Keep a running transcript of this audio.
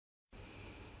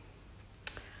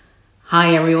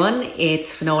Hi everyone,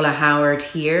 it's Finola Howard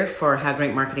here for How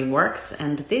Great Marketing Works,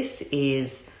 and this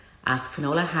is Ask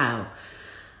Finola How.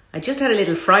 I just had a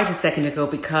little fright a second ago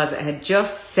because I had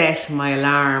just set my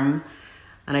alarm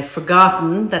and I'd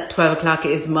forgotten that 12 o'clock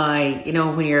is my,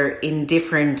 when you're in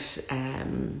different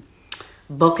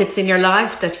buckets in your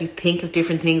life that you think of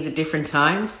different things at different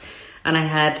times. And I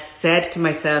had said to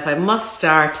myself, I must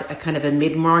start a kind of a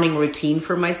mid-morning routine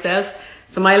for myself.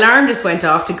 So my alarm just went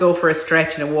off to go for a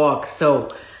stretch and a walk.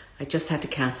 So I just had to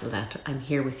cancel that. I'm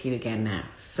here with you again now.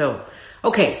 So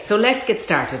let's get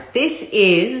started. This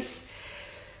is,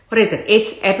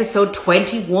 It's episode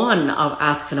 21 of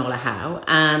Ask Finola How.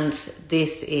 And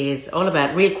this is all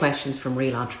about real questions from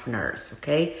real entrepreneurs,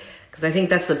 okay? Because I think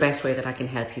that's the best way that I can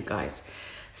help you guys.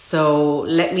 So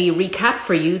let me recap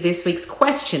for you this week's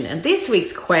question. And this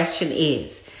week's question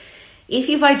is, if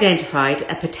you've identified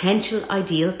a potential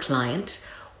ideal client,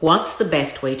 what's the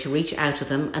best way to reach out to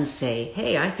them and say,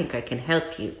 hey, I think I can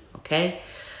help you, okay?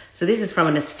 So this is from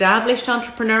an established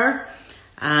entrepreneur,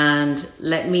 and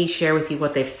let me share with you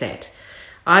what they've said.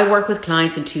 I work with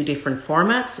clients in two different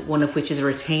formats, one of which is a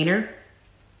retainer.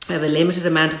 I have a limited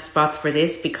amount of spots for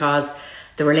this because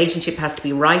the relationship has to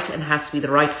be right and has to be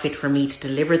the right fit for me to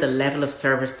deliver the level of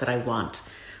service that I want.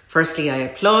 Firstly, I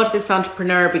applaud this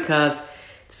entrepreneur because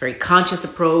it's a very conscious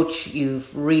approach.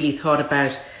 You've really thought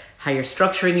about how you're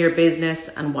structuring your business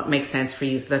and what makes sense for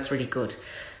you. So that's really good.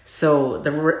 So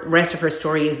the rest of her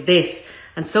story is this.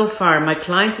 And so far, my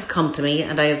clients have come to me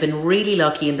and I have been really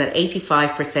lucky in that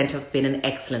 85% have been an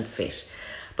excellent fit.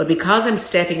 But because I'm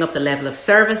stepping up the level of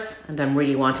service and I'm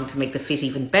really wanting to make the fit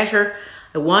even better,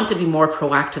 I want to be more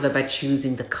proactive about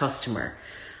choosing the customer.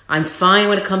 I'm fine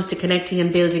when it comes to connecting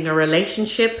and building a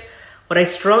relationship. What I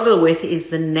struggle with is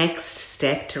the next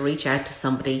step to reach out to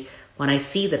somebody when I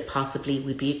see that possibly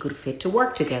we'd be a good fit to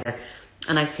work together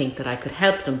and I think that I could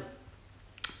help them.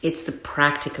 It's the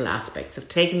practical aspects of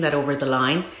taking that over the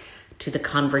line to the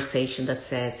conversation that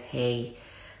says, hey,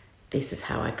 this is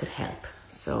how I could help.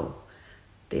 So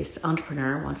this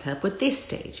entrepreneur wants help with this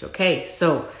stage. Okay,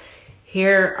 so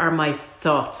here are my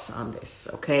thoughts on this.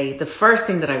 Okay, the first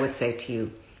thing that I would say to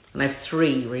you, and I have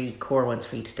three really core ones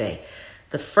for you today.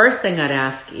 The first thing I'd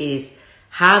ask is,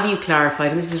 have you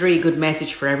clarified, and this is a really good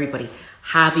message for everybody,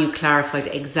 have you clarified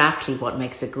exactly what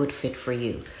makes a good fit for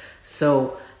you?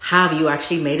 So have you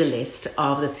actually made a list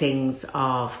of the things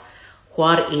of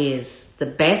what is the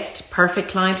best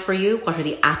perfect client for you? What are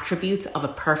the attributes of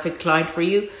a perfect client for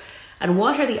you? And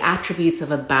what are the attributes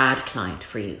of a bad client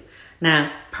for you?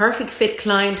 Now, perfect fit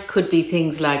client could be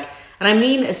things like, and I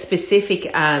mean as specific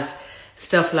as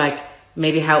stuff like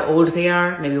maybe how old they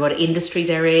are, maybe what industry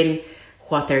they're in,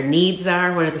 what their needs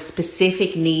are, what are the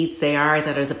specific needs they are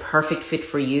that are the perfect fit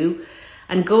for you.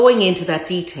 And going into that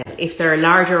detail, if there are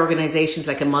larger organizations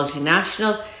like a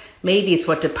multinational, maybe it's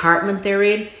what department they're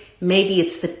in, maybe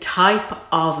it's the type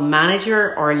of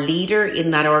manager or leader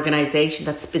in that organization,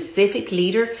 that specific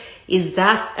leader. Is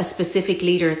that a specific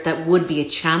leader that would be a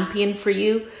champion for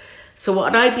you? So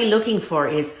what I'd be looking for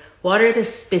is, what are the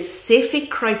specific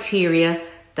criteria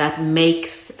that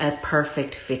makes a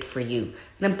perfect fit for you?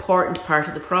 An important part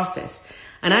of the process.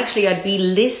 And actually I'd be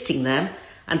listing them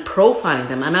and profiling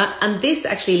them. And this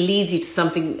actually leads you to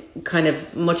something kind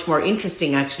of much more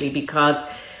interesting actually, because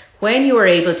when you are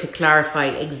able to clarify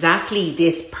exactly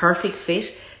this perfect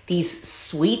fit, these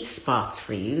sweet spots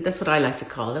for you, that's what I like to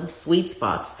call them, sweet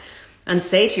spots, and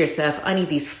say to yourself, I need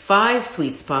these 5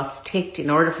 sweet spots ticked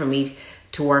in order for me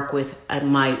to work with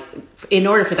in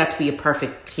order for that to be a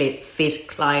perfect fit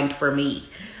client for me.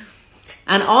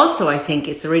 And also I think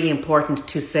it's really important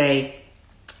to say,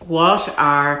 what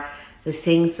are the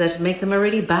things that make them a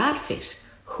really bad fit?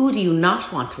 Who do you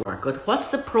not want to work with? What's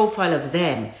the profile of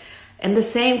them? And the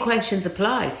same questions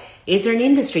apply. Is there an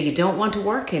industry you don't want to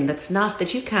work in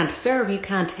that you can't serve, you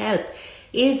can't help?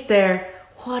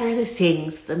 What are the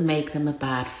things that make them a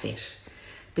bad fit?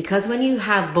 Because when you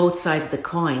have both sides of the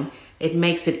coin, it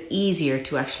makes it easier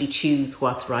to actually choose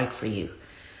what's right for you.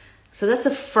 So that's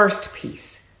the first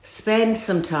piece. Spend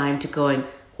some time to going,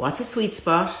 what's a sweet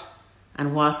spot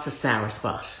and what's a sour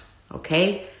spot,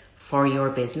 okay, for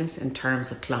your business in terms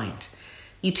of client.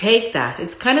 You take that.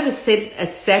 It's kind of a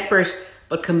separate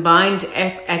but combined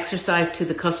exercise to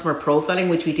the customer profiling,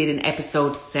 which we did in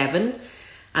episode 7.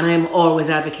 And I'm always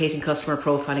advocating customer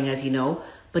profiling, as you know.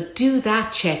 But do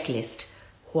that checklist.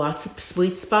 What's a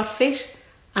sweet spot fit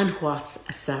and what's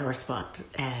a sour spot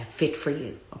fit for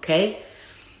you, okay?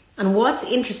 And what's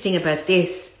interesting about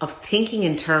this, of thinking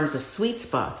in terms of sweet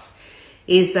spots,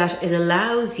 is that it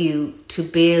allows you to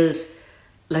build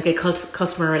like a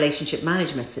customer relationship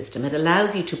management system. It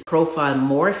allows you to profile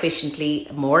more efficiently,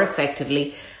 more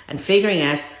effectively, and figuring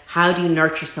out how do you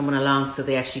nurture someone along so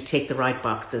they actually tick the right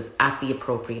boxes at the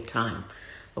appropriate time.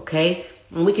 Okay?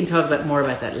 And we can talk more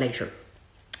about that later.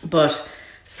 But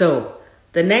so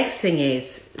the next thing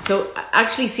is, so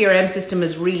actually CRM system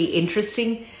is really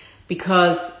interesting,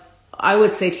 because I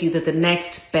would say to you that the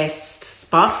next best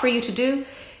spot for you to do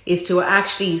is to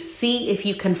actually see if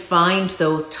you can find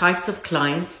those types of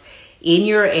clients in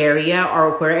your area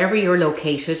or wherever you're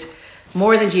located,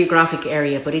 more than geographic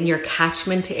area, but in your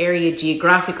catchment area,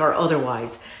 geographic or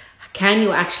otherwise. Can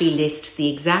you actually list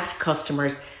the exact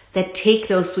customers that tick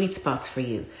those sweet spots for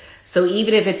you? So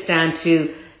even if it's down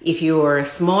to, if you're a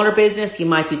smaller business, you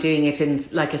might be doing it in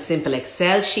like a simple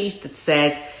Excel sheet that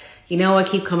says, you know, I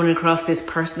keep coming across this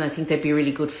person, I think they'd be a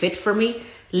really good fit for me.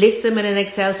 List them in an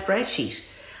Excel spreadsheet.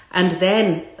 And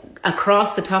then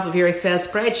across the top of your Excel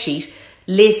spreadsheet,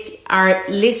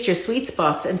 list your sweet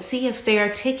spots and see if they are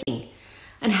ticking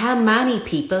and how many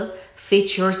people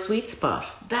fit your sweet spot.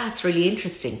 That's really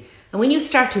interesting. And when you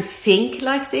start to think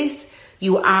like this,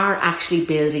 you are actually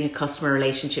building a customer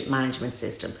relationship management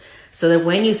system, so that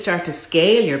when you start to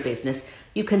scale your business,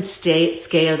 you can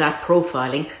scale that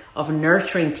profiling of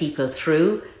nurturing people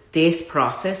through this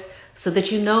process, so that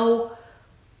you know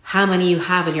how many you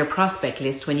have in your prospect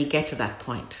list when you get to that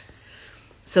point.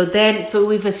 So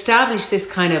we've established this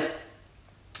kind of,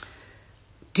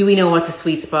 do we know what's a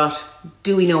sweet spot?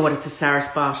 Do we know what it's a sour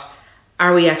spot?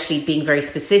 Are we actually being very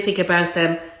specific about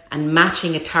them and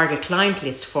matching a target client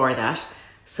list for that?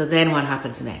 So then what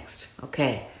happens next?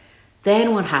 Okay.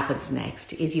 Then what happens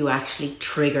next is you actually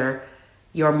trigger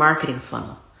your marketing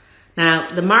funnel. Now,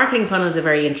 the marketing funnel is a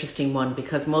very interesting one,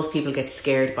 because most people get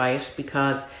scared by it,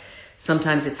 because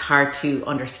sometimes it's hard to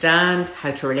understand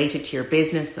how to relate it to your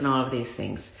business and all of these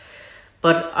things.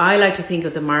 But I like to think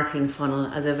of the marketing funnel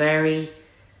as a very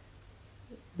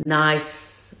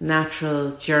nice,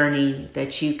 natural journey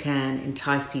that you can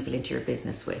entice people into your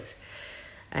business with.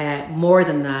 More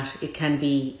than that, it can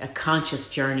be a conscious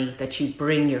journey that you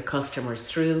bring your customers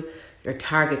through, your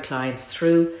target clients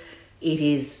through. It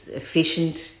is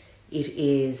efficient. It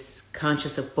is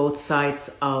conscious of both sides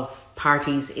of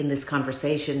parties in this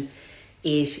conversation.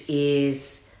 It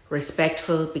is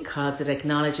respectful, because it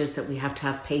acknowledges that we have to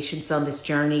have patience on this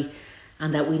journey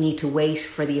and that we need to wait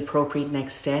for the appropriate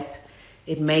next step.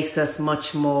 It makes us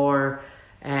much more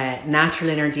natural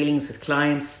in our dealings with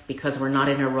clients, because we're not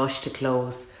in a rush to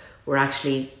close. We're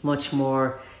actually much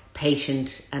more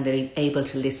patient and able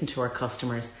to listen to our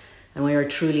customers. And when we're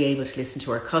truly able to listen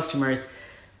to our customers,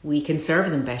 we can serve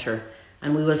them better,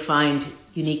 and we will find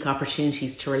unique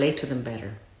opportunities to relate to them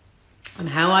better. And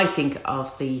how I think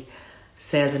of the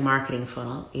sales and marketing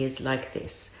funnel is like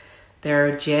this. There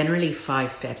are generally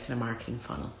 5 steps in a marketing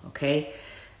funnel, okay?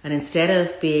 And instead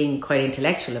of being quite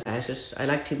intellectual about it, I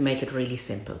like to make it really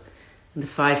simple. And the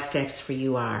 5 steps for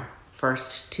you are: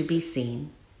 first, to be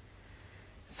seen.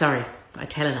 Sorry, I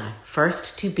tell a lie.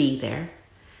 First, to be there.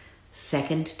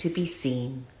 Second, to be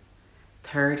seen.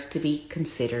 Third, to be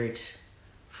considered.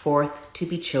 Fourth, to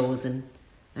be chosen.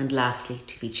 And lastly,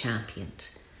 to be championed.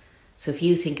 So if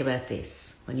you think about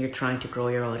this, when you're trying to grow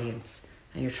your audience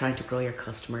and you're trying to grow your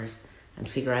customers and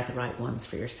figure out the right ones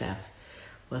for yourself,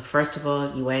 well, first of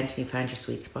all, you went and you found your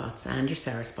sweet spots and your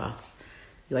sour spots.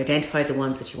 You identified the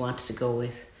ones that you wanted to go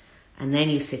with. And then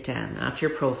you sit down after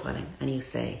your profiling and you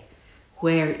say,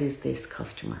 where is this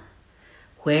customer?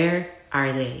 Where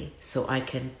are they, so I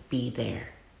can be there?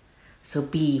 So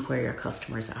be where your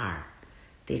customers are.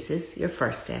 This is your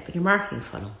first step in your marketing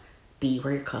funnel. Be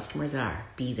where your customers are.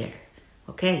 Be there.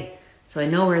 Okay, so I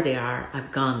know where they are.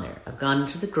 I've gone there. I've gone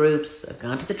to the groups. I've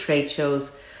gone to the trade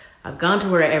shows. I've gone to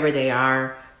wherever they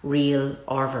are, real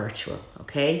or virtual.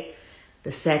 Okay,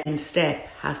 the second step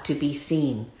has to be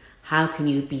seen. How can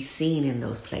you be seen in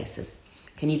those places?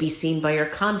 Can you be seen by your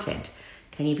content?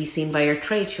 Can you be seen by your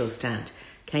trade show stand?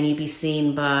 Can you be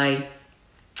seen by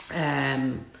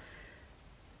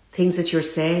things that you're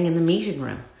saying in the meeting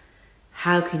room?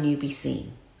 How can you be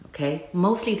seen? Okay,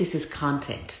 mostly this is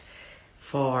content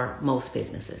for most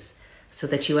businesses, so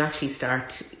that you actually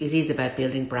start, it is about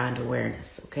building brand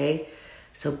awareness. Okay,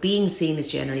 so being seen is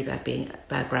generally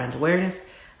about brand awareness,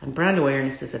 and brand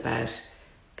awareness is about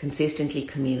consistently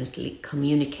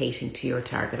communicating to your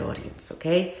target audience.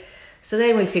 Okay, so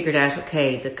then we figured out,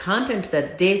 okay, the content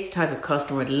that this type of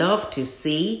customer would love to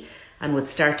see and would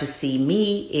start to see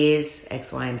me is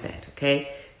X, Y, and Z.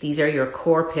 Okay, these are your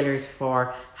core pillars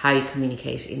for how you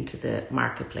communicate into the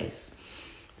marketplace.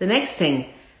 The next thing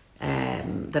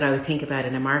that I would think about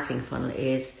in a marketing funnel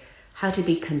is how to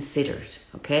be considered.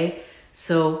 Okay,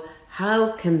 so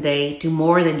how can they do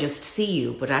more than just see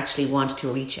you, but actually want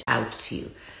to reach out to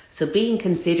you? So being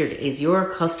considered is your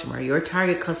customer, your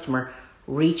target customer,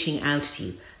 reaching out to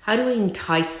you. How do we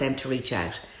entice them to reach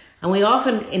out? And we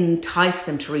often entice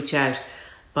them to reach out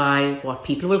by what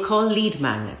people will call lead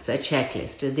magnets, a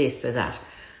checklist, or this or that.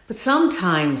 But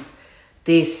sometimes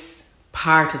this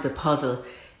part of the puzzle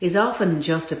is often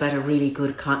just about a really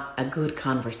good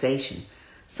conversation.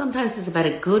 Sometimes it's about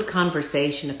a good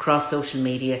conversation across social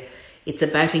media. It's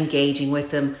about engaging with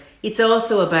them. It's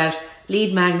also about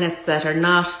lead magnets that are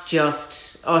not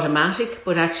just automatic,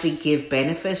 but actually give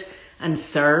benefit and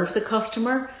serve the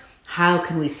customer. How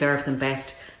can we serve them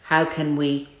best? How can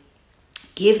we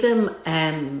give them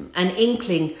an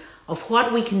inkling of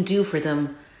what we can do for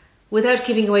them without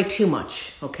giving away too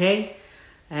much, okay?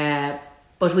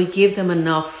 But we give them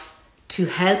enough to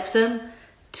help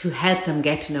them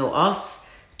get to know us,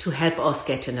 to help us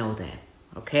get to know them,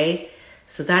 okay?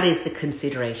 So that is the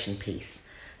consideration piece.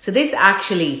 So this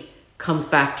actually comes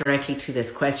back directly to this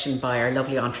question by our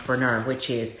lovely entrepreneur, which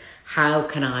is how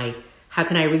can I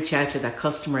reach out to that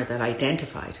customer that I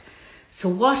identified? So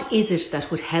what is it that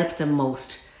would help them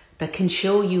most, that can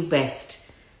show you best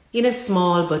in a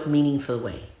small but meaningful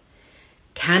way?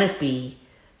 Can it be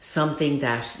something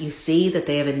that you see that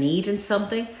they have a need in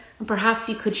something, and perhaps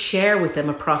you could share with them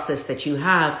a process that you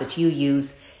have, that you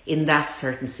use in that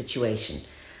certain situation?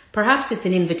 Perhaps it's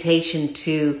an invitation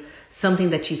to something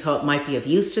that you thought might be of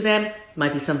use to them. It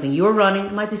might be something you're running.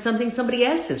 It might be something somebody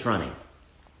else is running.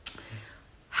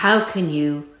 How can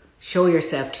you show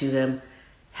yourself to them,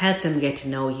 help them get to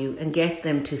know you, and get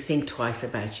them to think twice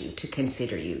about you, to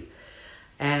consider you?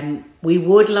 We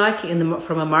would like,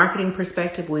 from a marketing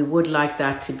perspective, we would like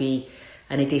that to be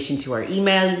an addition to our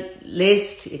email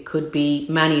list. It could be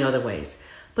many other ways.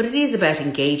 But it is about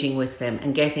engaging with them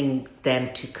and getting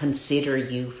them to consider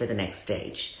you for the next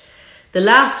stage. The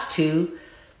last two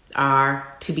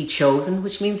are to be chosen,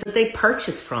 which means that they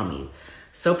purchase from you.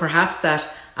 So perhaps that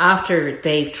after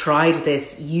they've tried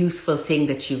this useful thing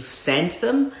that you've sent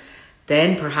them,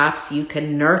 then perhaps you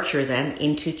can nurture them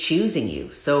into choosing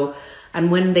you. So,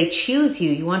 and when they choose you,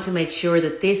 you want to make sure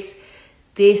that this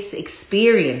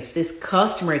experience, this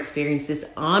customer experience, this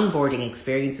onboarding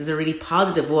experience is a really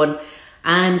positive one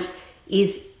and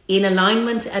is in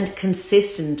alignment and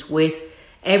consistent with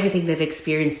everything they've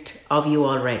experienced of you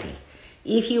already.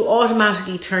 If you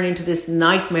automatically turn into this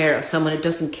nightmare of someone who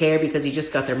doesn't care because you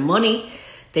just got their money,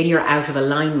 then you're out of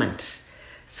alignment.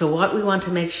 So what we want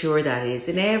to make sure that is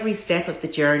in every step of the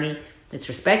journey, it's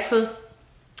respectful,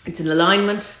 it's in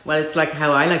alignment. Well, it's like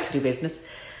how I like to do business.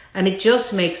 And it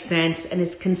just makes sense and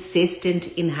is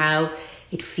consistent in how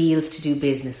it feels to do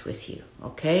business with you,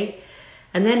 okay?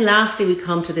 And then lastly, we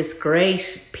come to this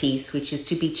great piece, which is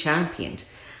to be championed.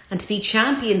 And to be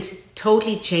championed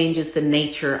totally changes the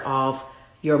nature of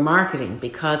your marketing,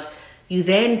 because you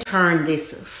then turn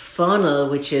this funnel,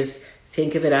 which is,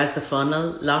 think of it as the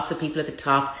funnel, lots of people at the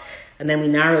top, and then we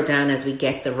narrow down as we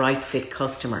get the right fit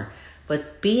customer.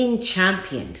 But being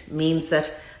championed means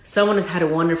that someone has had a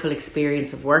wonderful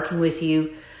experience of working with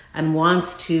you and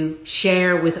wants to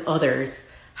share with others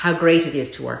how great it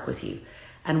is to work with you.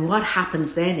 And what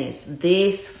happens then is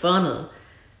this funnel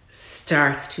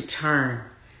starts to turn.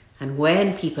 And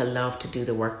when people love to do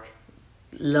the work,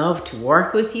 love to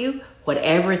work with you,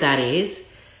 whatever that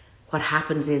is, what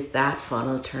happens is that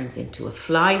funnel turns into a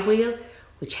flywheel,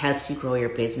 which helps you grow your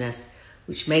business,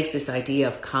 which makes this idea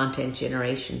of content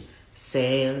generation,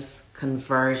 sales,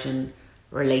 conversion,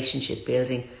 relationship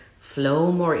building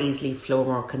flow more easily, flow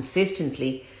more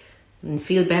consistently, and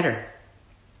feel better.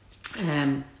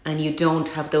 And you don't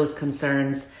have those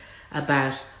concerns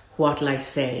about what will I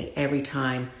say every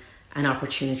time an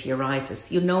opportunity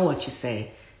arises. You know what you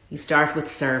say. You start with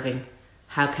serving.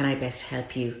 How can I best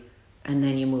help you? And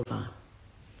then you move on.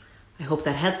 I hope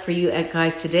that helped for you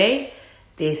guys today.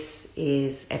 This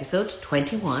is episode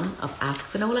 21 of Ask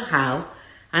Finola How.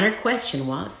 And our question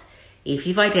was, if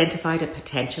you've identified a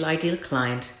potential ideal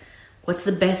client, what's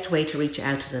the best way to reach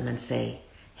out to them and say,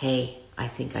 hey, I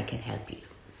think I can help you?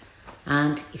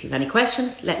 And if you have any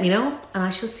questions, let me know and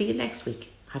I shall see you next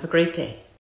week. Have a great day.